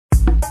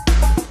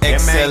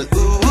XL,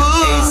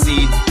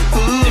 AC,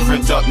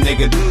 different talk,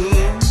 nigga.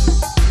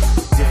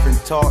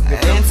 Different talk,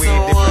 different way,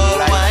 different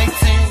life.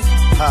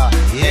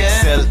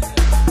 XL,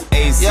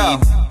 AC,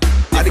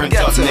 different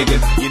talk,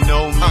 nigga. You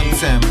know me.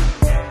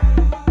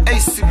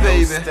 AC,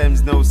 baby. No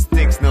stems, no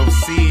sticks, no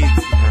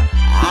seeds.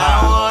 I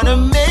wanna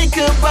make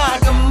a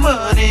bag of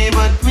money,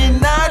 but me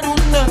not do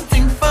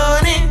nothing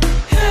funny.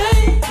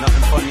 Hey,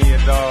 Nothing funny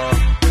at all.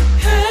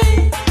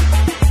 hey.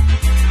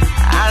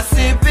 I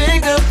say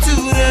big up to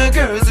the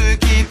girls who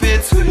keep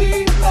it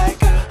sweet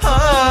like a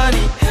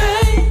honey.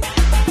 Hey,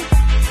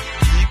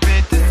 keep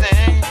it the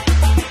same.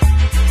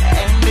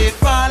 And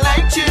if I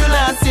liked you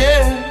last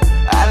year,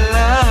 I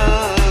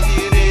love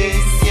you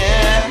this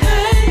year.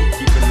 Hey,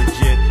 Keep it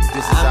legit.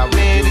 This is how I we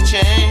made do. a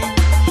change.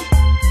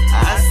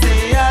 I say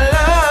I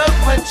love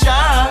my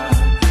job,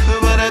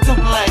 but I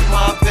don't like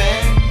my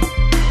pay.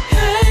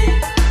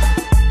 Hey,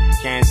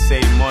 Can't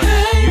say much.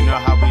 You know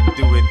how we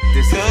do it.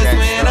 This is cause that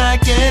when stuff. I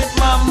get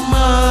my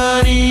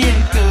money,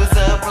 it goes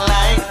up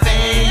like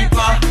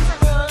vapor.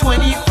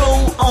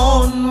 24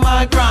 on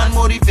my grind,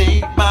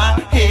 motivate my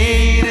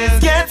haters.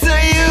 Get to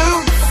you,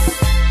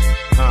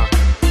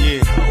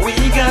 Yeah. we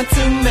got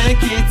to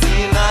make it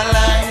in our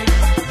life.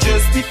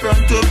 Just in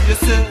front of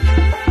yourself.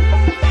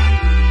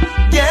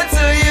 Get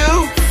to you,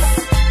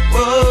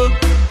 work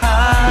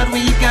hard,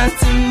 we got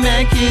to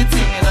make it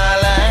in our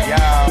life.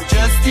 Yeah.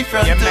 Just in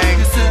front Yeah, of man.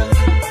 yourself.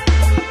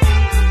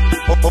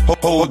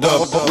 Hold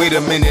up, wait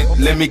a minute,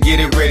 let me get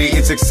it ready.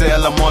 It's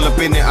XL, I'm all up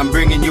in it. I'm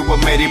bringing you a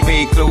medi.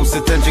 Pay close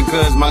attention,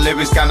 cause my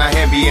lyrics kinda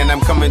heavy. And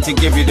I'm coming to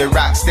give you the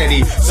rock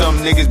steady. Some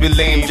niggas be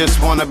lame,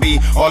 just wanna be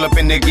all up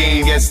in the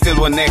game. Yet still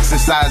wanna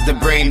exercise the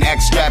brain.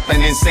 Act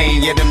strapping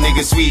insane, yeah, them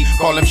niggas sweet.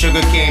 Call them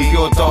sugar cane,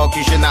 pure talk,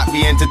 you should not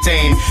be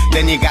entertained.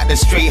 Then you got the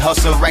straight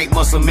hustle, right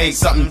muscle, make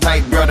something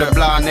tight, brother.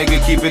 Blind nigga,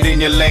 keep it in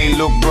your lane.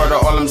 Look, brother,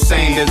 all I'm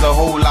saying, there's a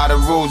whole lot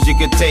of roads you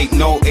could take.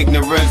 No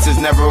ignorance is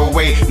never a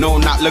way. No,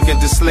 not looking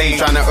to slay,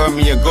 trying to earn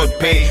me a good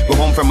pay. Go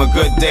home from a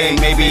good day,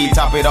 maybe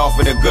top it off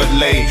with a good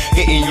lay.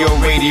 Hitting your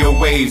radio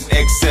waves,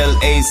 XL,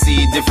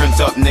 AC, different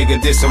up,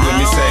 nigga. This is what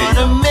me say. I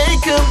wanna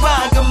make a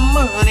bag of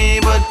money,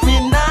 but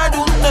me not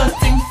do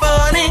nothing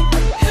funny.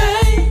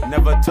 Hey,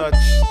 Never touch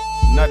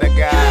another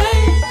guy.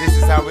 This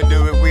is how we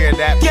do it. We're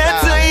that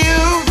get to fly.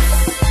 you.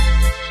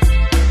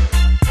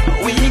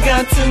 We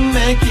got to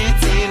make it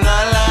in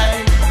our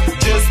life.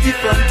 Just in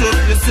front of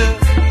yourself.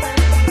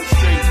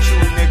 Straight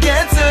true, nigga.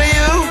 Get to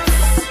you.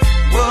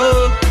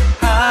 Work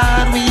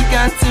hard, we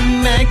got to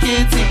make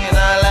it in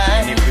our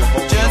And if you life.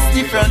 hold Just on,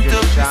 in we front gon'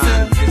 of get shine.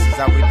 yourself. This is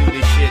how we do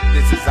this shit.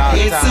 This is our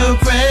It's time. a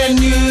brand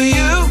new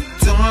you.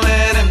 Don't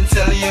let them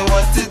tell you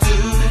what to do.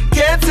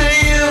 Get to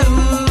you.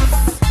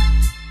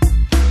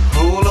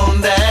 Hold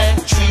on that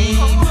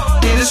dream.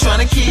 They just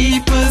trying to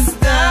keep us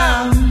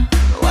down.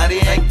 Why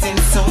they acting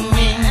so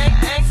mean?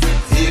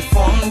 If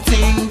one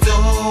thing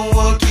don't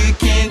work, you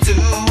can do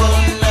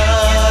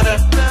another.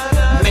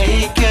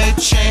 Make a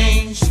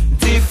change.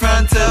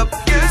 Different up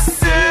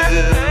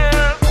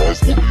yourself.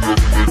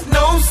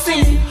 No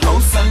sin,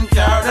 house and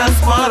car, that's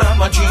part of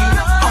my dream.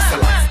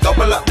 Hustlers,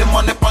 double up the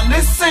money on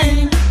this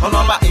scene. And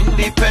all my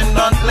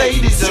independent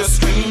ladies just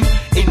scream.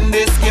 In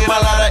this game, a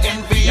lot of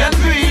envy and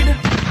greed.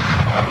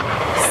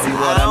 See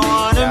what I mean?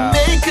 wanna Yeah.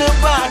 make a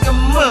bag of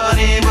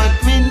money, but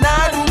me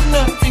not do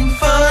nothing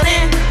funny.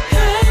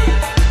 Hey,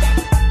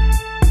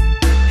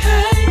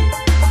 hey.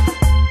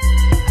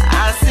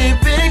 I say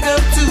big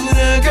up to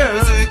the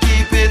girls who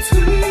keep it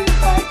sweet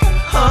like a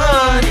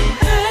honey.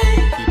 Hey,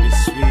 Keep it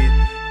sweet.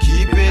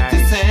 keep it the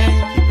nice, same.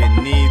 Keep it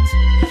neat.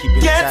 Keep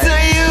it Get to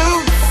tight. you.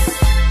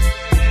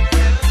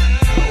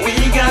 We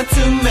got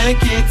to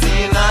make it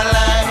in our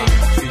life.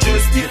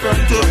 Just in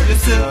front of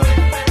yourself.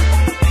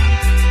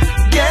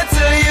 Get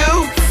to you.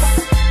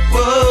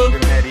 Work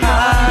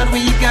hard.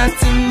 We got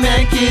to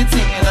make it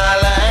in our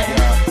life.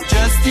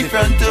 Just in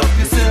front of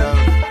yourself.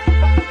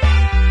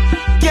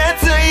 Get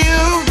to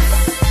you.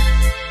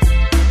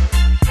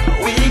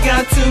 We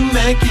got to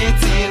make it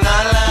in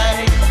our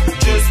life.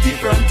 Just in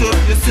front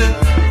of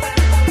yourself.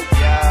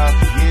 Yeah,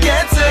 yeah.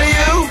 Get to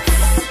you.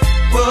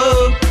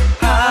 Work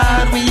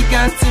hard, we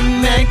got to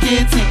make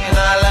it in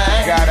our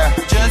life. Gotta.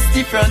 Just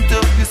in front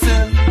of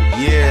yourself.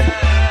 Yeah.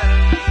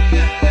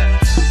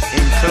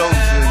 In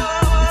closing,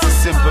 it's a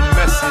simple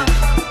message.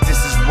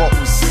 This is what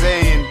we're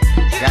saying.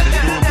 Gotta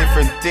do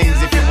different things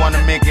if you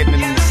wanna make it in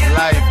this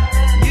life.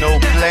 No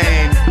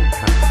playing.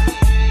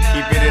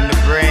 Keep it in the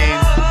brain.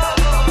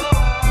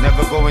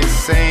 Never go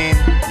insane.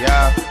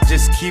 Yeah,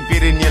 just keep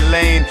it in your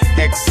lane.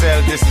 XL,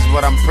 this is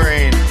what I'm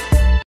praying.